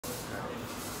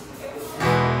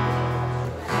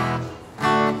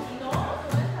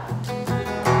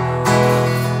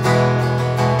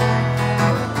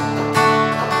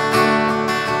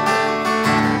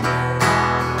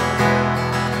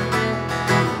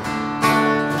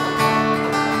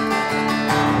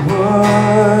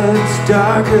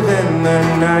darker than the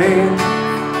night,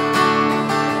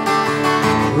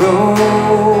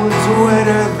 roads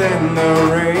wetter than the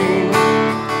rain,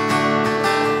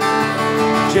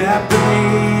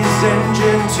 Japanese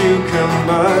engine to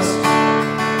combust,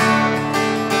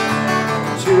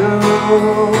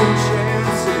 two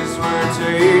chances were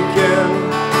taken,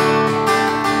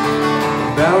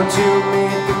 about to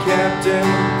meet the captain,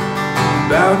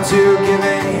 about to give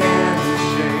a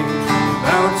handshake,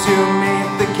 about to meet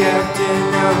the captain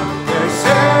of their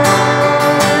Sir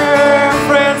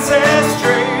Francis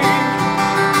Drake.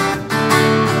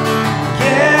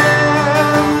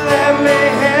 Give them a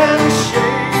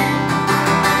handshake,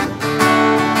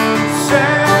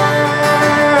 Sir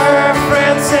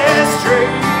Francis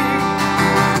Drake.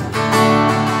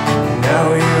 Now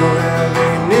you have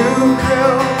a new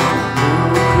crew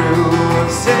of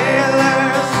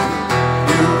sailors,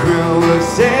 new crew of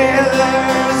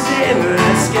sailors in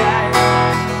the sky.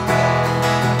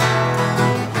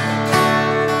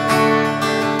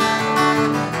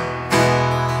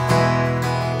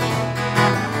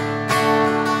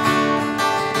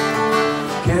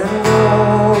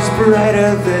 Candles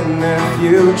brighter than the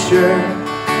future,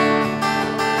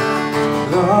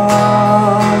 the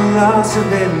loss of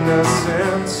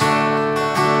innocence,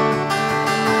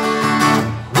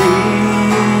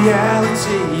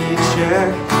 reality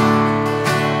check,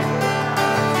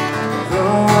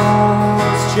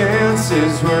 those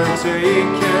chances were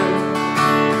taken.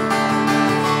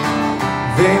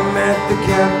 They met the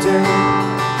captain,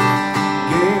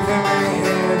 gave him a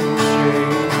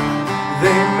handshake.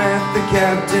 They met the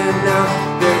captain of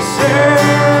their Sir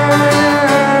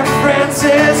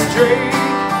Francis Drake.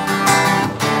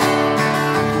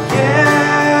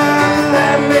 Give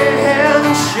them a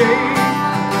handshake,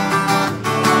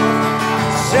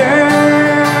 Sir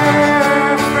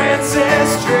Francis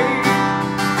Drake.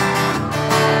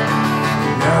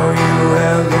 Now you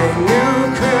have a new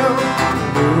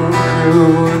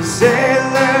crew of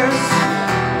sailors,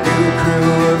 new crew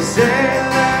of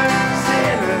sailors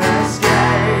in the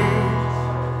sky.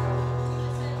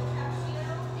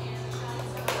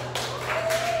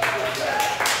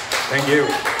 Thank you.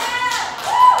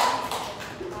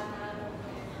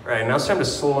 All right, now it's time to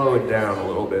slow it down a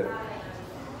little bit.